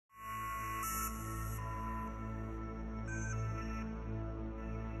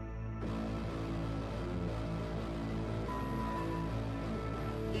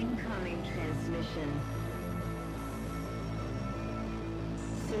transmission.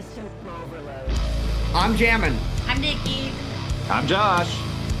 System overload. I'm Jammin. I'm Nikki. I'm Josh.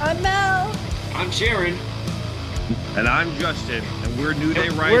 I'm Mel. I'm Sharon. And I'm Justin. And we're New Day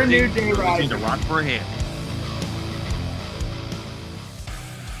Rising. We're New Day We're Rising. to Rock for Him.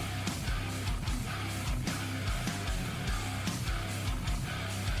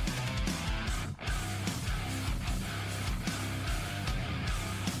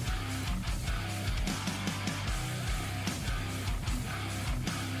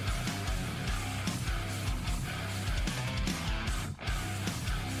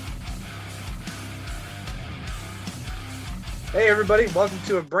 Hey, everybody. Welcome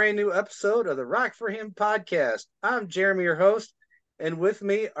to a brand new episode of the Rock for Him podcast. I'm Jeremy, your host, and with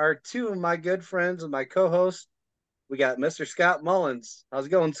me are two of my good friends and my co-hosts. We got Mr. Scott Mullins. How's it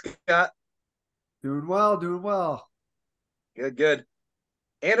going, Scott? Doing well, doing well. Good, good.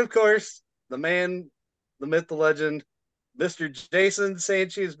 And, of course, the man, the myth, the legend, Mr. Jason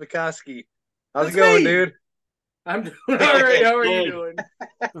Sanchez Bukowski. How's it going, dude? I'm doing all right. How are you doing?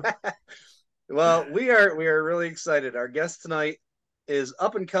 Well, we are really excited. Our guest tonight is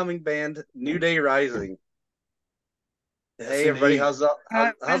up and coming band New Day Rising. Hey, everybody, how's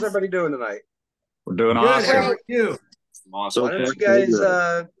everybody doing tonight? We're doing Good. awesome. How are you? Awesome. Why don't you guys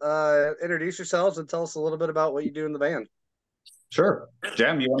introduce yourselves and tell us a little bit about what you do in the band? Sure.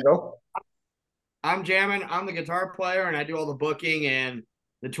 Jam, you want to go? I'm Jammin. I'm the guitar player, and I do all the booking and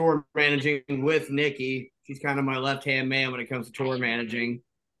the tour managing with Nikki. She's kind of my left-hand man when it comes to tour managing.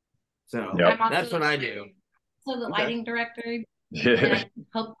 So Yep. that's what I do. So the lighting director, Yeah. and I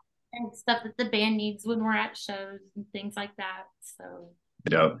help and stuff that the band needs when we're at shows and things like that. So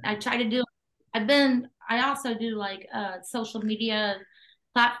Yep. I try to do. I also do like social media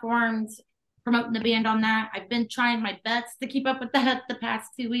platforms, promoting the band on that. I've been trying my best to keep up with that the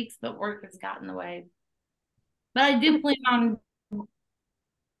past 2 weeks, but work has gotten in the way. But I do plan on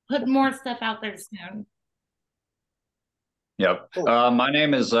putting more stuff out there soon. Yep. Cool. My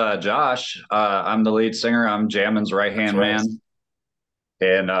name is Josh. I'm the lead singer. I'm Jammin's right-hand man.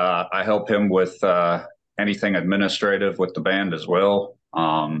 And I help him with anything administrative with the band as well.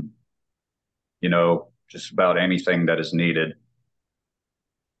 Just about anything that is needed.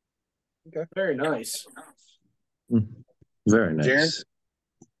 Okay. Very nice. Very nice.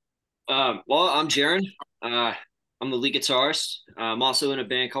 Well, I'm Jaron. I'm the lead guitarist. I'm also in a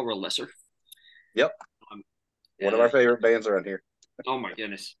band called Lesser. Yep. One of our favorite bands around here. Oh my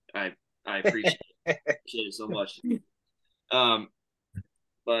goodness, I appreciate it so much.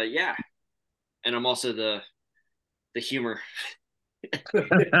 But yeah, and I'm also the humor. So,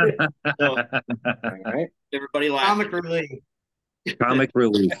 All right. everybody laughing. Comic relief. Comic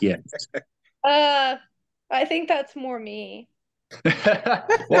relief, yes. I think that's more me.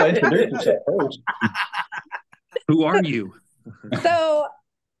 Well, introduce yourself first. Who are you? So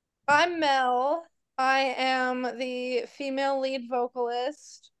I'm Mel. I am the female lead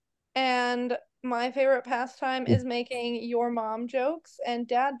vocalist, and my favorite pastime is making your mom jokes and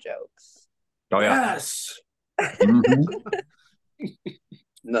dad jokes. Oh, yeah. Yes. Mhm.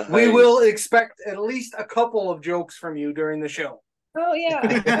 Nice. We will expect at least a couple of jokes from you during the show. Oh yeah.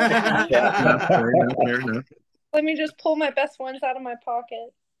 Fair enough. Let me just pull my best ones out of my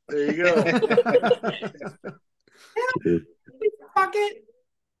pocket. There you go. Pocket.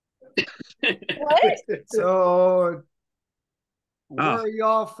 What? So, where are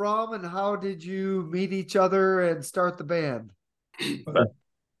y'all from, and how did you meet each other and start the band?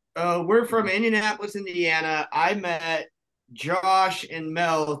 We're from Indianapolis, Indiana. I met Josh and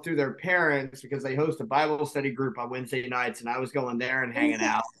Mel through their parents because they host a Bible study group on Wednesday nights, and I was going there and hanging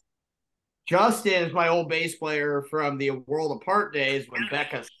out. Justin is my old bass player from the World Apart days when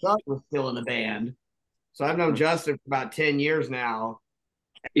Becca Sutton was still in the band. So I've known Justin for about 10 years now.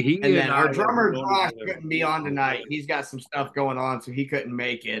 And then our drummer Josh couldn't be on tonight. He's got some stuff going on, so he couldn't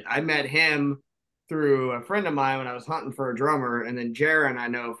make it. I met him through a friend of mine when I was hunting for a drummer, and then Jaron I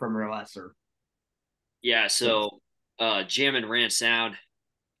know from Lesser. Yeah, so Jammin ran sound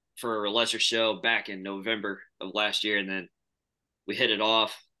for a Lesser show back in November of last year, and then we hit it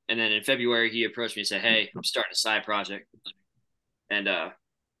off. And then in February, he approached me and said, "Hey, I'm starting a side project," and I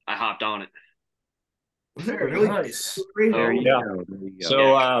hopped on it. Very nice. Yeah.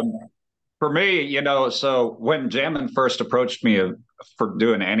 So for me, so when Jammin first approached me for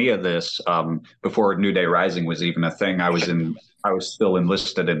doing any of this, before New Day Rising was even a thing, I was still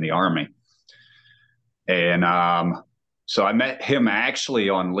enlisted in the Army. And so I met him actually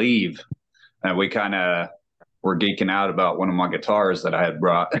on leave, and we kind of were geeking out about one of my guitars that I had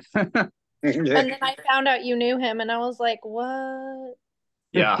brought. And then I found out you knew him, and I was like, what?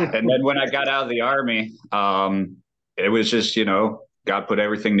 Yeah. And then when I got out of the Army, it was just, God put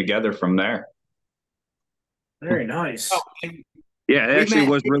everything together from there. Very nice. Oh, Yeah, it We actually met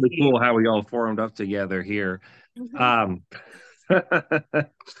was really Nikki. cool how we all formed up together here. Mhm.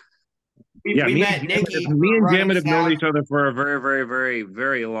 Yeah, we me met and Nikki Jamin have known sound. each other for a very, very, very,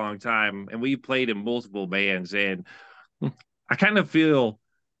 very long time, and we played in multiple bands. And I kind of feel,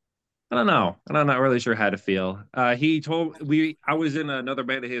 I don't know, and I'm not really sure how to feel. I was in another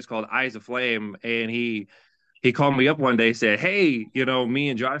band of his called Eyes of Flame, and he called me up one day, said, "Hey, me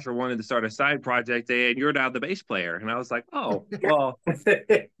and Josh are wanting to start a side project, and you're now the bass player." And I was like, "Oh, well,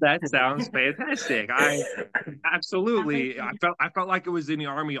 that sounds fantastic. I absolutely, I felt like it was in the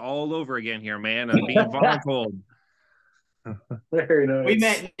Army all over again here, man, and being voluntold." Very nice. We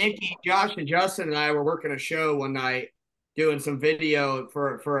met Nikki, Josh, and Justin, and I were working a show one night doing some video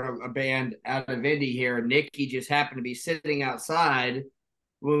for a band out of Indy here. Nikki just happened to be sitting outside.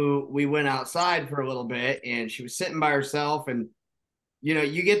 We went outside for a little bit, and she was sitting by herself. And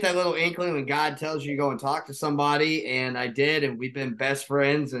you get that little inkling when God tells you to go and talk to somebody, and I did, and we've been best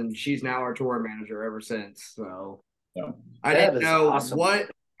friends. And she's now our tour manager ever since. So I didn't know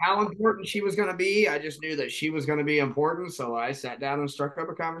how important she was going to be. I just knew that she was going to be important. So I sat down and struck up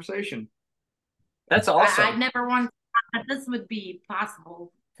a conversation. That's awesome. I never wanted that this would be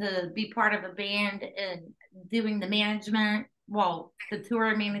possible to be part of a band and doing the management, the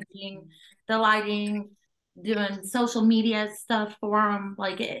tour managing, the lighting, doing social media stuff for them.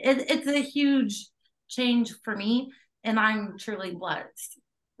 Like it's a huge change for me, and I'm truly blessed.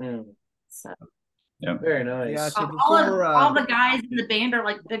 So. Yeah. Very nice. Yeah, so all the guys in the band are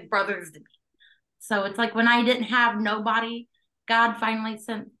like big brothers to me. So it's like when I didn't have nobody, God finally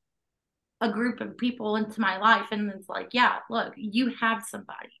sent a group of people into my life, and it's like, yeah, look, you have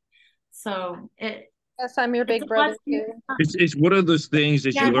somebody. So yes, I'm your big brother too. It's one of those things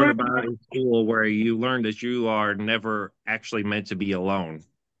that you learn about in school where you learn that you are never actually meant to be alone.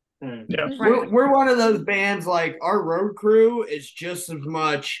 Yeah. We're one of those bands, like our road crew is just as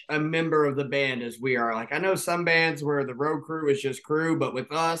much a member of the band as we are. Like I know some bands where the road crew is just crew, but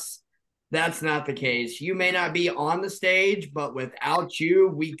with us, that's not the case. You may not be on the stage, but without you,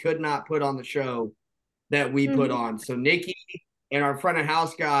 we could not put on the show that we put on. So Nikki and our front of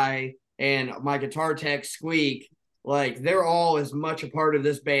house guy and my guitar tech Squeak, like they're all as much a part of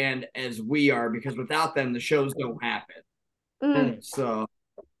this band as we are, because without them, the shows don't happen. So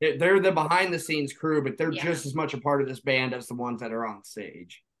they're the behind the scenes crew, but they're just as much a part of this band as the ones that are on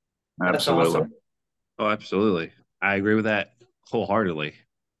stage. Absolutely. Awesome. Oh, absolutely. I agree with that wholeheartedly.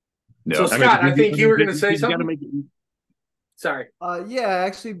 Yeah. So Scott, I think you were going to say something. Sorry. Yeah,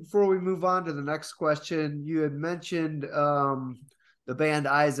 actually, before we move on to the next question, you had mentioned the band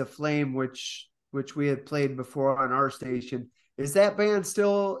Eyes of Flame, which we had played before on our station. Is that band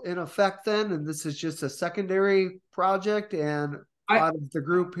still in effect then? And this is just a secondary project? And out of the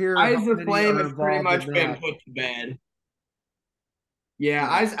group here, Eyes of Flame has pretty much been put to bed. Yeah,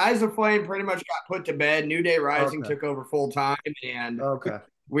 Eyes of Flame pretty much got put to bed. New Day Rising took over full time, and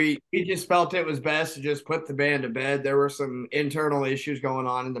we just felt it was best to just put the band to bed. There were some internal issues going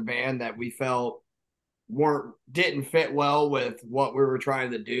on in the band that we felt didn't fit well with what we were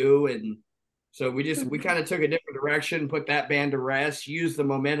trying to do, and so we kind of took a different direction, put that band to rest, used the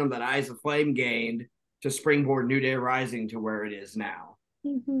momentum that Eyes of Flame gained to springboard New Day Rising to where it is now.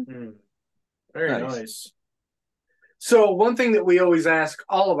 Very nice. So one thing that we always ask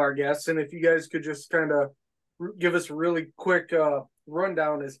all of our guests, and if you guys could just kind of give us a really quick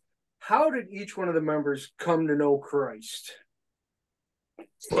rundown, is how did each one of the members come to know Christ?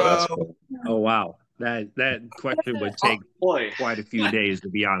 Oh wow, that question would take quite a few days, to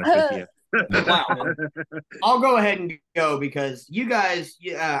be honest with you. Wow. I'll go ahead and go, because you guys,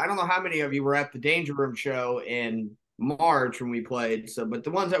 I don't know how many of you were at the Danger Room show in March when we played, but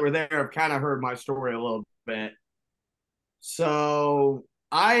the ones that were there have kind of heard my story a little bit. So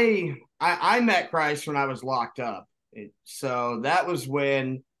I met Christ when I was locked up. So that was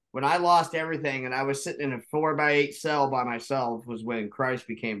when I lost everything and I was sitting in a 4x8 cell by myself, was when Christ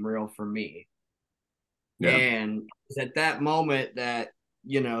became real for me. Yeah. And it's at that moment that,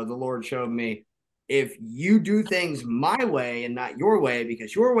 the Lord showed me, if you do things my way and not your way,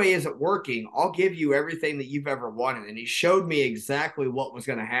 because your way isn't working, I'll give you everything that you've ever wanted. And he showed me exactly what was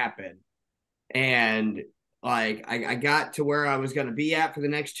going to happen. And like, I got to where I was going to be at for the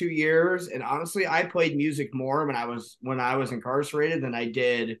next 2 years. And honestly, I played music more when I was incarcerated than I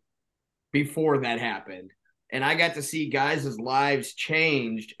did before that happened. And I got to see guys' lives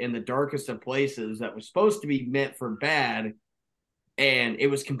changed in the darkest of places that was supposed to be meant for bad. And it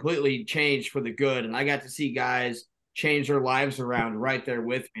was completely changed for the good. And I got to see guys changed their lives around right there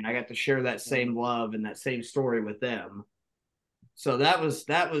with me. And I got to share that same love and that same story with them. So that was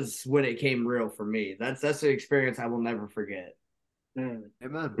when it came real for me. That's an experience I will never forget. Amen.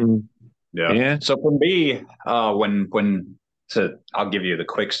 Yeah. So for me, I'll give you the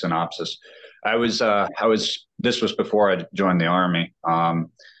quick synopsis. This was before I joined the Army.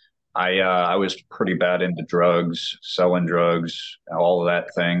 I was pretty bad into drugs, selling drugs, all of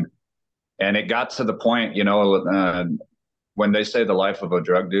that thing. And it got to the point, when they say the life of a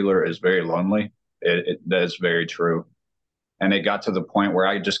drug dealer is very lonely, that is very true. And it got to the point where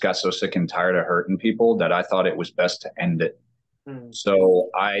I just got so sick and tired of hurting people that I thought it was best to end it. So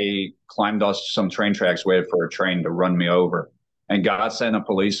I climbed off some train tracks, waited for a train to run me over. And God sent a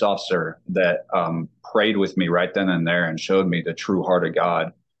police officer that prayed with me right then and there and showed me the true heart of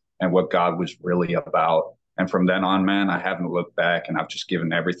God and what God was really about. And from then on, man, I haven't looked back, and I've just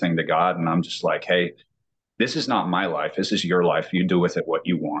given everything to God. And I'm just like, hey, this is not my life. This is your life. You do with it what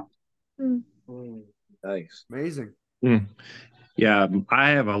you want. Nice. Amazing. Yeah,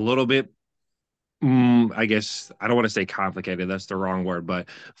 I have a little bit, I guess, I don't want to say complicated. That's the wrong word. But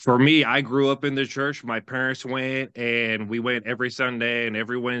for me, I grew up in the church. My parents went, and we went every Sunday and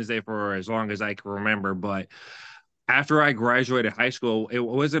every Wednesday for as long as I can remember. But after I graduated high school, it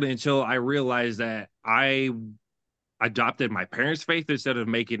wasn't until I realized that I adopted my parents' faith instead of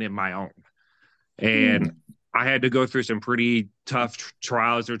making it my own. And I had to go through some pretty tough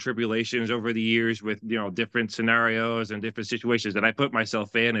trials or tribulations over the years with, different scenarios and different situations that I put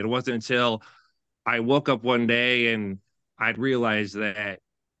myself in. It wasn't until I woke up one day and I'd realized that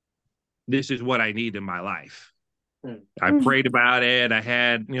this is what I need in my life. I prayed about it. I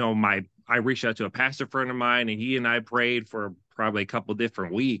had, I reached out to a pastor friend of mine, and he and I prayed for probably a couple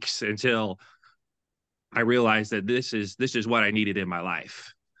different weeks until I realized that this is what I needed in my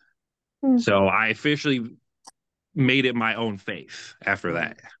life. So I officially made it my own faith after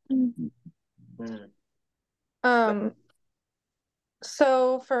that.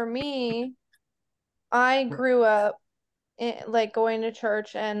 So for me, I grew up going to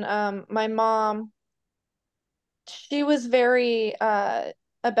church, and my mom, she was very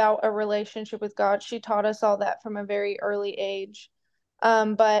about a relationship with God. She taught us all that from a very early age.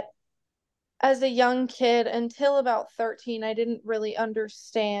 But as a young kid, until about 13, I didn't really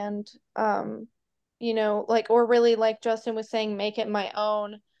understand, or really, like Justin was saying, make it my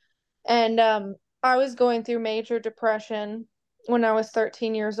own. And I was going through major depression when I was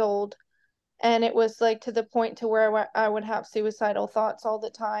 13 years old. And it was like to the point to where I would have suicidal thoughts all the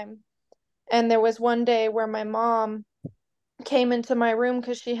time. And there was one day where my mom came into my room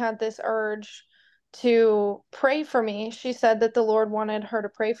because she had this urge to pray for me. She said that the Lord wanted her to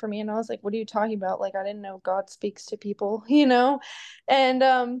pray for me. And I was like, what are you talking about? Like, I didn't know God speaks to people,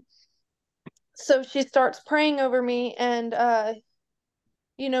 And so she starts praying over me and,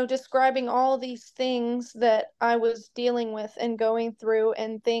 describing all these things that I was dealing with and going through,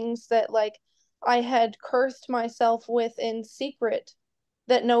 and things that like I had cursed myself with in secret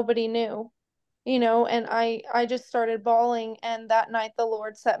that nobody knew. And I just started bawling, and that night the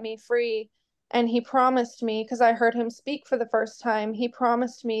Lord set me free, and he promised me, because I heard him speak for the first time, he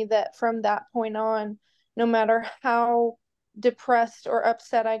promised me that from that point on, no matter how depressed or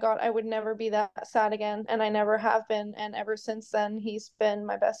upset I got, I would never be that sad again, and I never have been, and ever since then he's been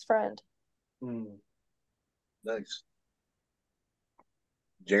my best friend. Nice.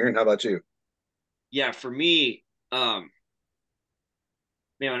 Jaren, how about you? Yeah, for me, man,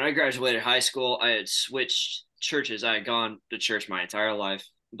 when I graduated high school, I had switched churches. I had gone to church my entire life,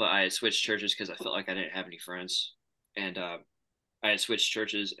 but I had switched churches because I felt like I didn't have any friends. And I had switched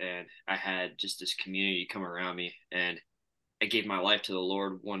churches, and I had just this community come around me. And I gave my life to the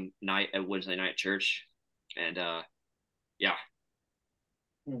Lord one night at Wednesday night church. And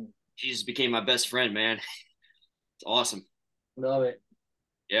Jesus became my best friend, man. It's awesome. Love it.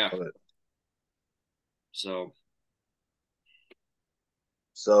 Yeah. Love it.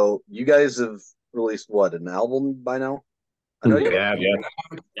 So you guys have released an album by now? I know you have.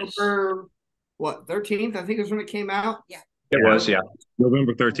 October 13th, I think is when it came out. Yeah. It was, yeah.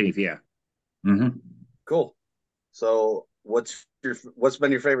 November 13th, yeah. Cool. So what's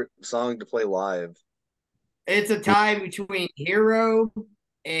been your favorite song to play live? It's a tie between Hero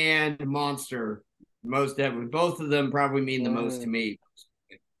and Monster. Most definitely. Both of them probably mean the most to me.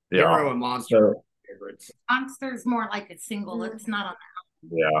 Yeah. Hero and Monster. Favorites. Monster's more like a single. It's not on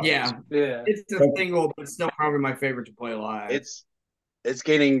Yeah. It's a single, but still probably my favorite to play live. It's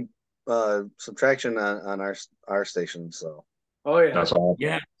gaining some traction on our station. So. Oh yeah. That's all.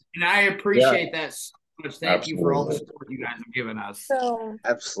 Yeah, and I appreciate that so much. Thank you for all the support you guys have given us. So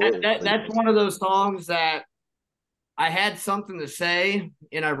absolutely, that's one of those songs that I had something to say,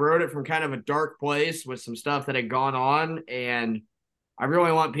 and I wrote it from kind of a dark place with some stuff that had gone on, and I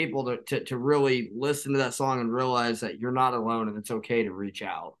really want people to really listen to that song and realize that you're not alone and it's okay to reach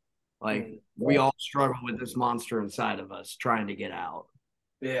out. Like, we all struggle with this monster inside of us trying to get out.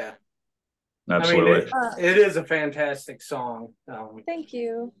 Yeah. Absolutely. I mean, it is a fantastic song. Thank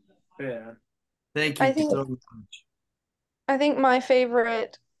you. Yeah. Thank you so much. I think my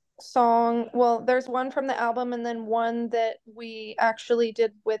favorite song, well, there's one from the album and then one that we actually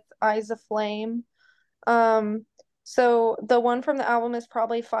did with Eyes of Flame. So the one from the album is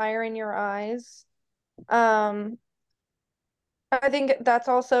probably Fire in Your Eyes. I think that's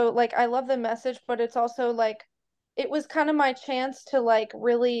also like, I love the message, but it's also like, it was kind of my chance to like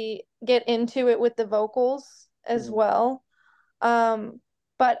really get into it with the vocals as well.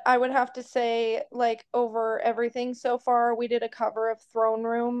 But I would have to say, like, over everything so far, we did a cover of Throne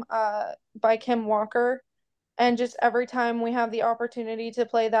Room by Kim Walker. And just every time we have the opportunity to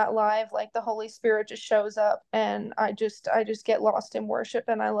play that live, like the Holy Spirit just shows up and I just get lost in worship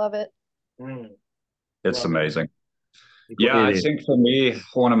and I love it. It's amazing. Yeah, I think for me,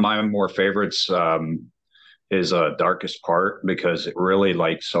 one of my more favorites is Darkest Part, because it really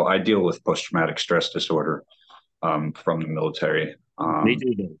so I deal with post-traumatic stress disorder from the military. Me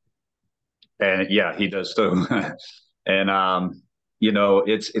too. And yeah, he does too. And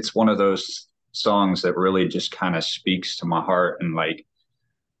it's one of those songs that really just kind of speaks to my heart, and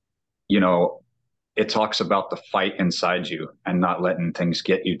it talks about the fight inside you and not letting things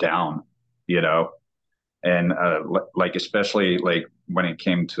get you down, and especially when it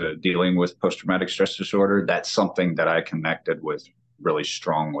came to dealing with post-traumatic stress disorder, that's something that I connected with really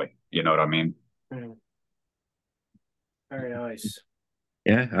strongly. You know what I mean? Very nice.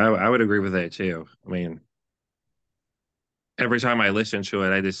 Yeah, I would agree with that too. I mean, every time I listen to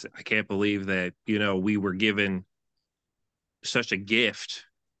it, I can't believe that, we were given such a gift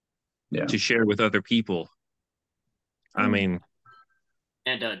to share with other people. I mean,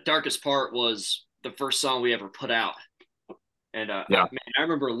 and Darkest Part was the first song we ever put out. And I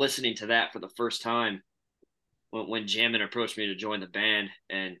remember listening to that for the first time when Jammin approached me to join the band,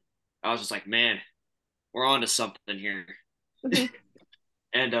 and I was just like, man, we're on to something here.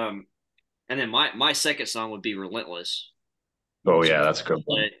 And then my second song would be Relentless. Oh yeah, that's a good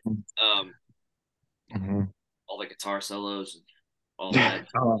one. All the guitar solos and all that.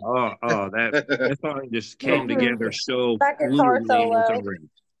 that song just came together so that guitar solo.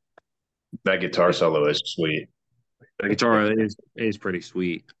 That guitar solo is sweet. The guitar is pretty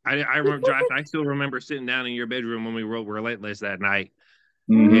sweet. I remember, Josh, I still remember sitting down in your bedroom when we wrote Relentless that night.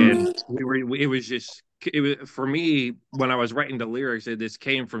 And it was for me, when I was writing the lyrics, this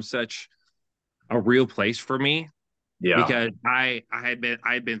came from such a real place for me. Yeah. Because I had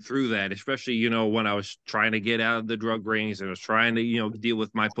been through that, especially, when I was trying to get out of the drug rings and was trying to, deal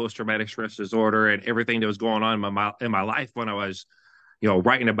with my post-traumatic stress disorder and everything that was going on in my life when I was,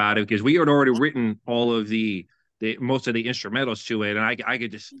 writing about it, because we had already written all of the most of the instrumentals to it, and I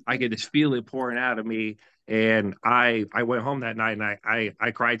could just feel it pouring out of me. And I went home that night and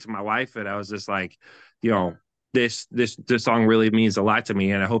I cried to my wife, and I was just like, this song really means a lot to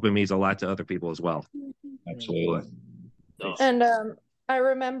me, and I hope it means a lot to other people as well. Absolutely. And I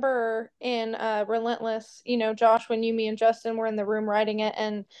remember in Relentless, Josh, when me and Justin were in the room writing it,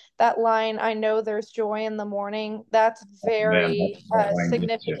 and that line, "I know there's joy in the morning," that's very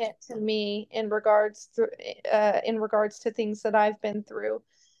significant to me in regards to things that I've been through,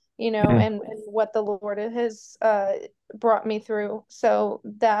 and what the Lord has brought me through. So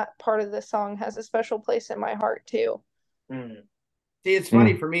that part of the song has a special place in my heart too. See, it's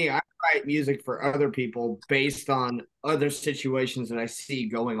funny for me. I write music for other people based on other situations that I see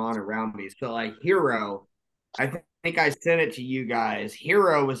going on around me. So, like Hero, I think I sent it to you guys.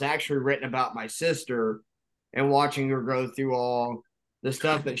 Hero was actually written about my sister and watching her go through all the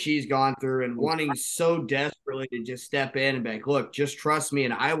stuff that she's gone through and wanting so desperately to just step in and be like, look, just trust me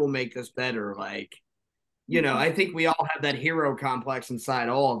and I will make this better. I think we all have that hero complex inside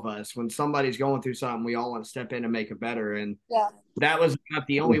all of us. When somebody's going through something, we all want to step in and make it better. And that was not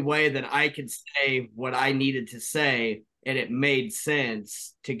the only way that I could say what I needed to say, and it made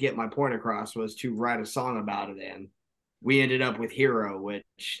sense to get my point across, was to write a song about it. And we ended up with Hero,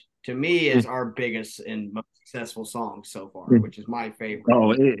 which to me is our biggest and most successful song so far, which is my favorite.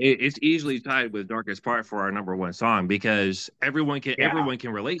 Oh, it's easily tied with Darkest Part for our number one song, because everyone can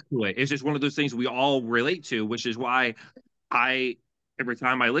relate to it. It's just one of those things we all relate to, which is why every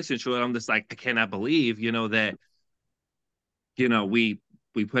time I listen to it, I'm just like, I cannot believe, that, we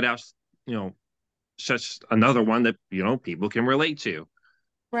put out, such another one that, people can relate to.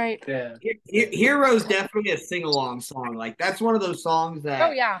 Right. Yeah. Hero's definitely a sing-along song. Like that's one of those songs that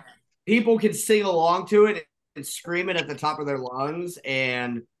Oh yeah. people can sing along to it and scream it at the top of their lungs,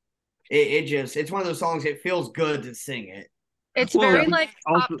 and it's one of those songs. It feels good to sing it. It's Well, very we like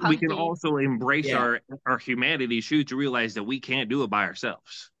pop we can punky. also embrace Yeah. our humanity too, to realize that we can't do it by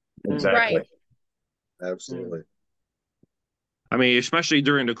ourselves. Exactly. Right. Absolutely. I mean, especially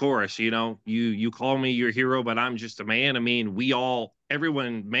during the chorus, you call me your hero, but I'm just a man. I mean,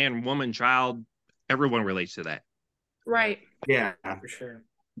 everyone, man, woman, child, everyone relates to that. Right. Yeah, For sure.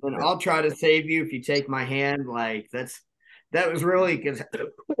 and I'll try to save you if you take my hand. Like that was really because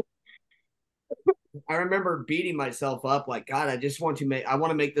I remember beating myself up. Like God, I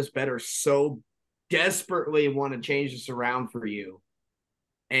want to make this better so desperately, want to change this around for you.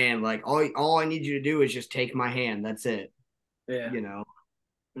 And like all I need you to do is just take my hand. That's it. Yeah. You know,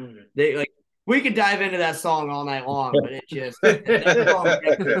 Mhm. they like we could dive into that song all night long, but it just that song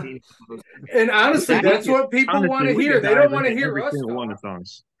makes me And honestly, that's what people want to we hear. could They dive don't want to into hear every us single one talk. of the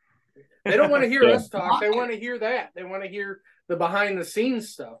songs. They don't want to hear Yeah. us talk. They want to hear that. They want to hear the behind the scenes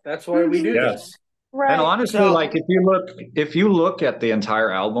stuff. That's why we do Yeah. this. Right. And honestly, So- like if you look at the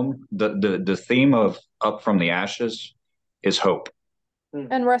entire album, the theme of Up from the Ashes is hope.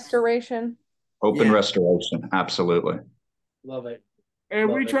 And restoration. Hope and Yeah. restoration. Absolutely. Love it. And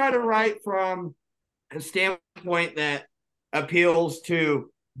Love we it. try to write from a standpoint that appeals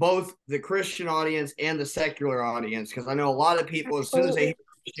to both the Christian audience and the secular audience. Because I know a lot of people, as soon as they hear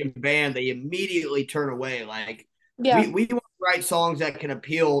a Christian band, they immediately turn away. Like Yeah. we want to write songs that can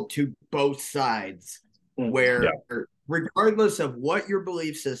appeal to both sides, where regardless of what your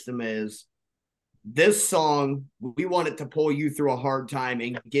belief system is, this song, we want it to pull you through a hard time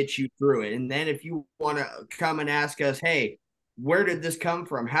and get you through it. And then if you want to come and ask us, hey, where did this come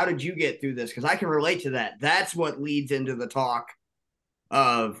from? How did you get through this? Because I can relate to that. That's what leads into the talk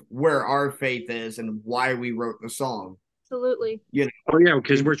of where our faith is and why we wrote the song. Absolutely. Oh yeah,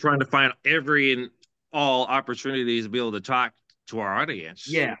 because we're trying to find every and all opportunities to be able to talk to our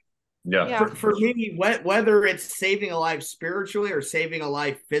audience. Yeah. Yeah. For me, whether it's saving a life spiritually or saving a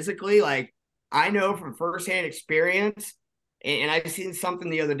life physically, like I know from firsthand experience, and I've seen something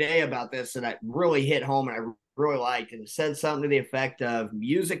the other day about this that really hit home and I really liked, and it said something to the effect of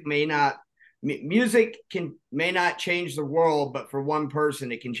music may not change the world, but for one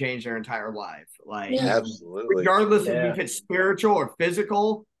person it can change their entire life. Like Absolutely. regardless of if it's spiritual or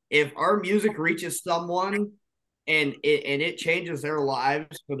physical, if our music reaches someone and it changes their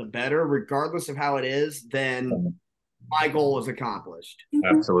lives for the better, regardless of how it is, then my goal is accomplished.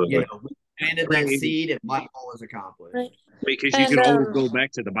 Absolutely. You know, we planted that seed and my goal is accomplished. Right. Because you can always go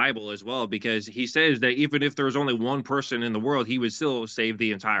back to the Bible as well, because he says that even if there's only one person in the world, he would still save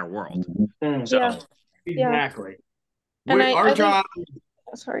the entire world. So Yeah. Exactly. And our I job.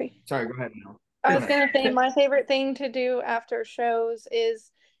 Sorry, go ahead, Mel. I was gonna say my favorite thing to do after shows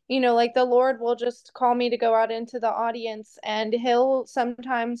is, like the Lord will just call me to go out into the audience, and he'll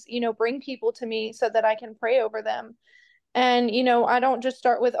sometimes, bring people to me so that I can pray over them. And, I don't just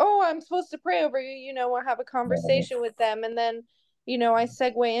start with, oh, I'm supposed to pray over you, or have a conversation with them. And then, I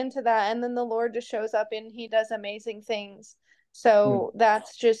segue into that, and then the Lord just shows up and he does amazing things. So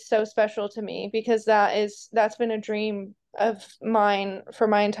that's just so special to me, because that's been a dream of mine for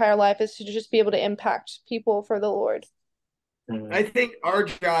my entire life, is to just be able to impact people for the Lord. I think our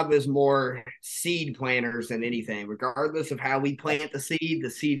job is more seed planters than anything. Regardless of how we plant the seed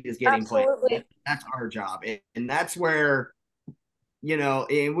is getting planted. That's our job, and that's where,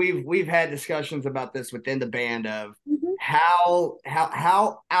 and we've had discussions about this within the band of how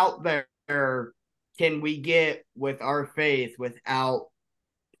out there can we get with our faith without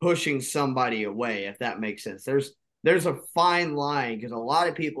pushing somebody away, if that makes sense. There's a fine line, because a lot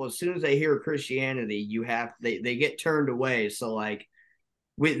of people, as soon as they hear Christianity, they get turned away. So like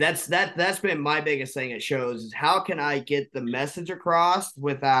that's been my biggest thing at shows, is how can I get the message across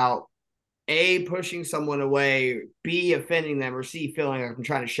without A, pushing someone away, B, offending them, or C, feeling like I'm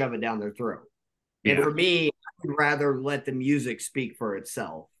trying to shove it down their throat. And for me, I'd rather let the music speak for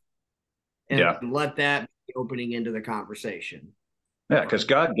itself and let that be opening into the conversation. Yeah, because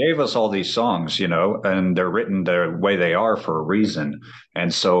God gave us all these songs, and they're written the way they are for a reason.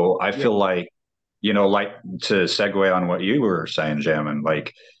 And so I feel like, like to segue on what you were saying, Jamin,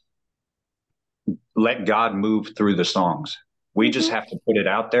 like let God move through the songs. We just have to put it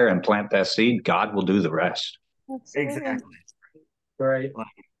out there and plant that seed. God will do the rest. Absolutely. Exactly. Right.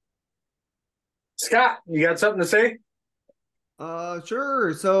 Scott, you got something to say?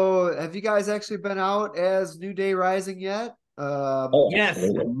 Sure. So have you guys actually been out as New Day Rising yet? Yes,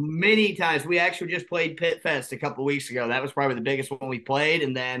 many times. We actually just played Pit Fest a couple weeks ago. That was probably the biggest one we played.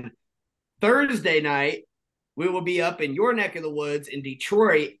 And then Thursday night, we will be up in your neck of the woods in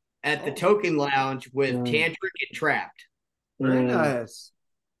Detroit at the Token Lounge with Tantric and Trapped. Very nice.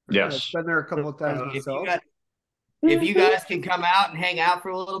 Yes. I've been there a couple of times myself. If you guys can come out and hang out for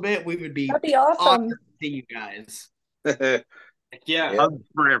a little bit, we would be That'd be awesome. honored to see you guys. Yeah. Hugs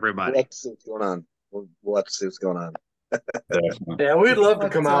for everybody. We'll have to see what's going on. We'll have to see what's going on. Yeah, we'd love to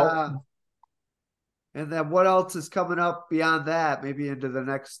come out. And then what else is coming up beyond that? Maybe into the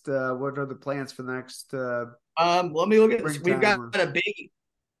next. What are the plans for the next? Let me look at this. springtime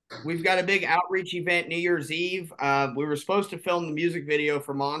We've got a big outreach event New Year's Eve. We were supposed to film the music video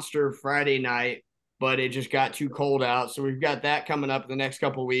for Monster Friday night, but it just got too cold out. So we've got that coming up in the next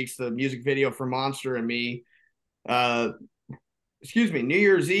couple of weeks. The music video for Monster and me. New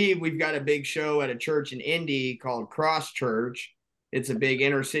Year's Eve, we've got a big show at a church in Indy called Cross Church. It's a big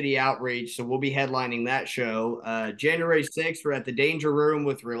inner city outreach, so we'll be headlining that show. January 6th, we're at the Danger Room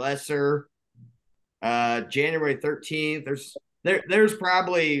with Relesser. January 13th, there's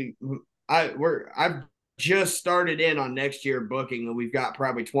probably I've just started in on next year booking, and we've got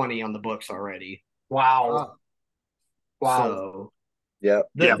probably 20 on the books already. Wow. So Yeah.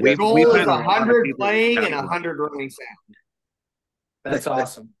 the goal is 100 playing and 100 running sound. That's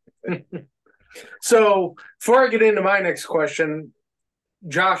awesome. So before I get into my next question,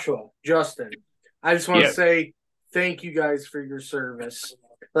 Joshua, Justin, I just want to say thank you guys for your service.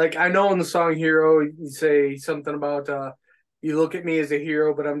 Like, I know in the song Hero, you say something about you look at me as a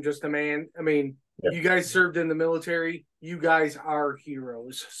hero, but I'm just a man. I mean, you guys served in the military. You guys are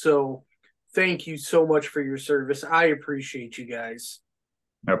heroes. So thank you so much for your service. I appreciate you guys.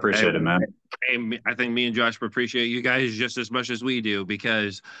 I appreciate it, man. I think me and Josh appreciate you guys just as much as we do,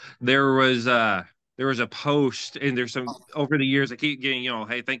 because there was a post, and there's some over the years I keep getting,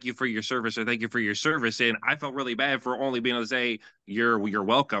 hey, thank you for your service, or thank you for your service, and I felt really bad for only being able to say you're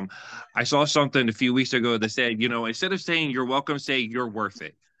welcome. I saw something a few weeks ago that said, instead of saying you're welcome, say you're worth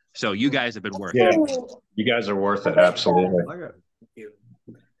it. So you guys have been worth it. You guys are worth it, absolutely. Thank you.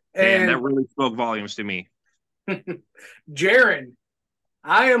 And that really spoke volumes to me. Jaron,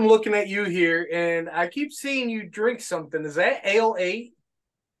 I am looking at you here, and I keep seeing you drink something. Is that Ale 8?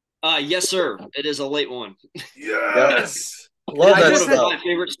 Yes, sir. It is a late one. Yes. Love that One of stuff. my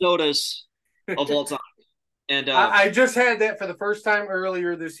favorite sodas of all time. And I just had that for the first time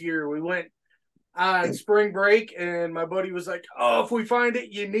earlier this year. We went on spring break, and my buddy was like, "Oh, if we find it,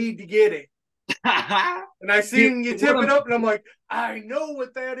 you need to get it." And I seen you tip it up, and I'm like, "I know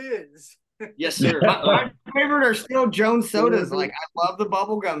what that is." Yes, sir. My favorite are still Jones sodas. Like, I love the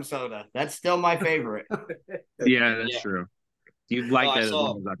bubblegum soda. That's still my favorite. Yeah, that's true. You'd like that as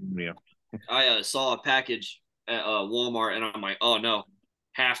saw- long as I can do. I saw a package at Walmart, and I'm like, "Oh no,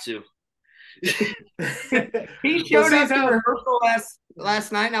 have to." He showed up to rehearsal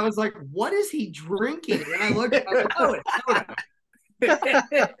last night, and I was like, "What is he drinking?" And I looked at him, "Oh, it's soda."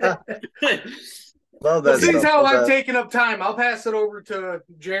 Love Well, that since stuff. how Love I've that. taken up time, I'll pass it over to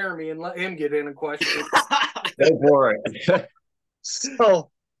Jeremy and let him get in a question. Go for it. So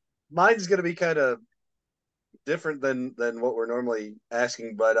mine's going to be kind of different than what we're normally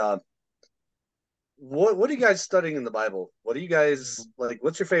asking, but what are you guys studying in the Bible? What do you guys like?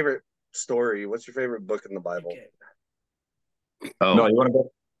 What's your favorite story? What's your favorite book in the Bible? Oh, No, you want to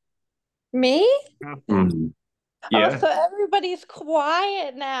go? Me? Mhm. Oh, so everybody's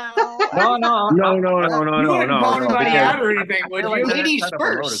quiet now. No. You wouldn't call anybody because out or anything, would feel you? like Ladies that's kind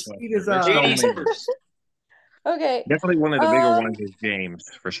of a first. roller It is, coaster. Ladies first. Okay. Definitely one of the bigger Um, ones is James,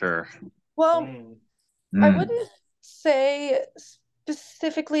 for sure. Well, I Mm. wouldn't say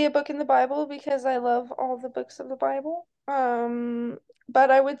specifically a book in the Bible because I love all the books of the Bible. But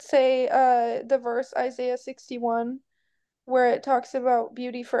I would say the verse Isaiah 61, where it talks about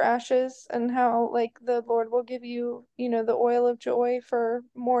beauty for ashes and how like the Lord will give you, the oil of joy for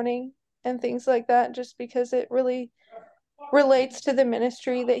mourning and things like that, just because it really relates to the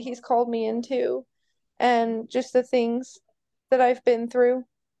ministry that he's called me into and just the things that I've been through.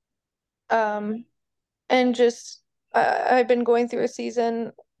 And just I've been going through a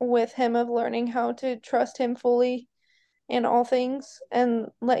season with him of learning how to trust him fully in all things and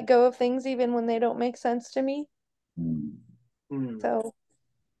let go of things even when they don't make sense to me. So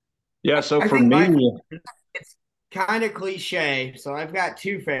Yeah, so I for think me, it's kind of cliche. So I've got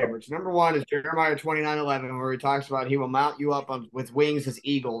two favorites. Number one is Jeremiah 29:11, where he talks about he will mount you up with wings as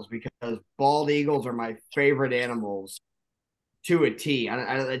eagles, because bald eagles are my favorite animals to a T.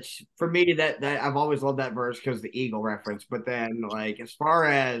 It's, for me, that I've always loved that verse because the eagle reference. But then, like, as far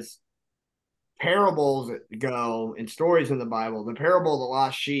as parables go and stories in the Bible, the parable of the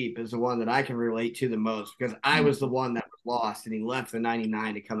lost sheep is the one that I can relate to the most because I was the one that was lost and he left the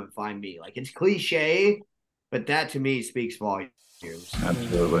 99 to come and find me. Like, it's cliche, but that to me speaks volumes.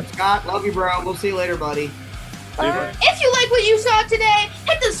 Absolutely. Scott, love you, bro. We'll see you later, buddy. If you like what you saw today,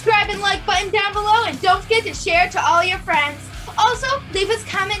 hit the subscribe and like button down below, and don't forget to share it to all your friends. Also, leave us a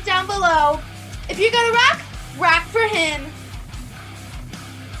comment down below. If you're gonna rock, rock for him.